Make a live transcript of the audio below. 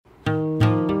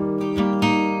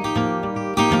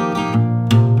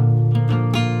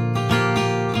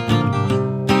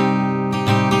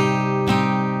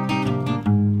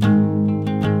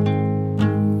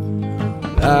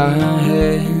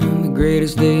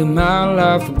of my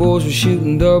life. The boys were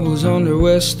shooting doubles under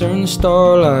western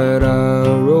starlight.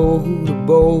 I rowed a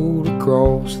boat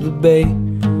across the bay.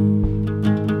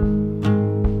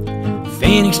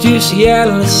 Phoenix to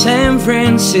Seattle to San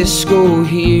Francisco.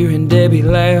 Hearing Debbie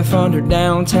laugh under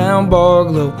downtown bar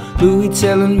glow. Louie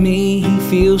telling me he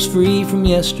feels free from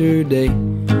yesterday.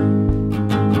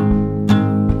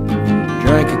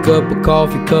 Drank a cup of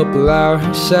coffee, couple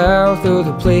hours south of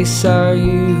the place I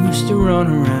used to run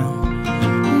around.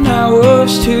 And I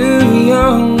was too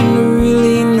young to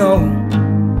really know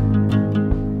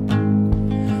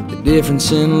the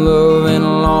difference in love and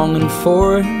longing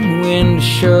for it, and when to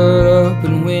shut up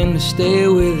and when to stay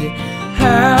with it.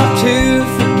 How to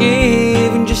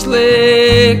forgive and just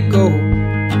let go.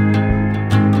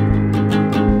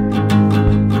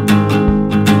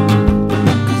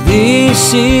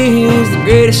 This is the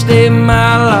greatest day of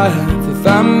my life. If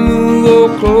I move or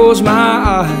close my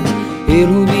eyes,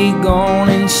 it'll be gone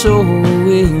and so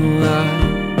will I.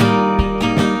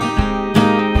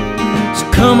 So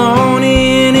come on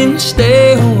in and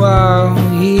stay a while.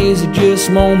 Years are just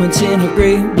moments in a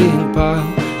great big pile.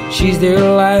 She's there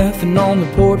laughing on the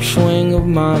porch swing of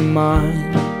my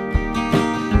mind.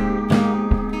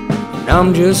 And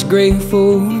I'm just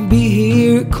grateful to be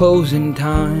here at closing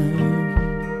time.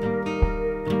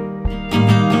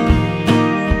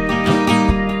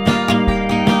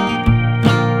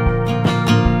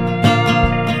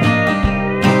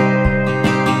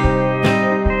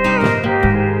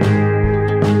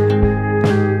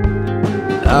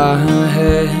 I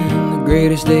had the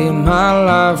greatest day of my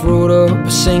life. Wrote up a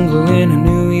single in a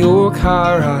New York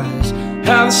high-rise.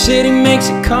 How the city makes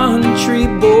a country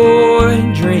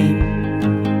boy dream.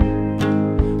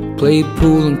 Played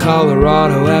pool in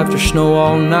Colorado after snow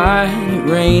all night. It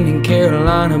rained in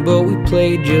Carolina, but we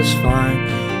played just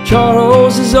fine.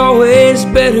 Charles is always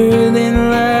better than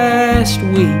last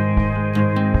week.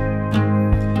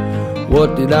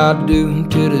 What did I do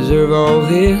to deserve all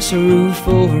this? A roof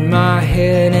over my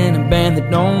head and a band that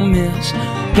don't miss.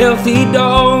 Healthy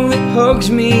dog that hugs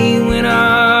me when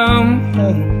I'm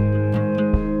home.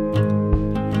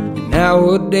 And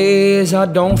nowadays I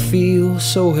don't feel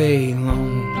so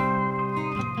alone.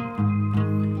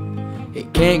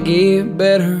 It can't get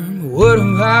better, but what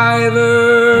have I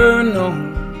ever known?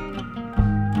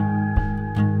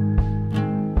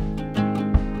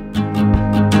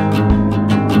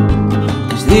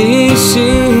 This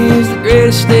is the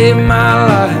greatest day of my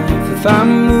life. If I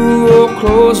move or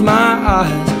close my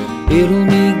eyes, it'll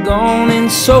be gone and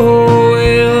so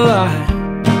will I.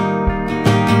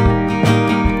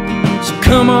 So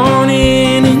come on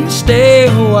in and stay a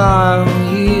while.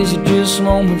 Years are just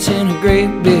moments in a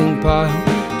great big pile.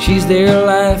 She's there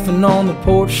laughing on the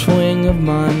porch swing of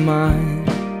my mind.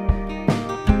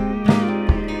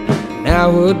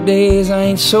 Nowadays I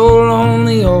ain't so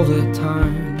lonely all the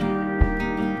time.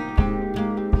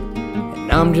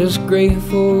 I'm just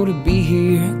grateful to be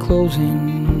here at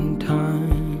closing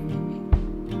time.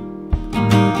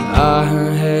 I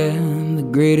had the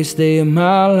greatest day of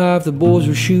my life. The boys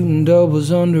were shooting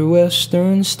doubles under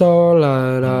western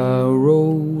starlight. I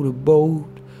rowed a boat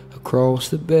across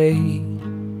the bay.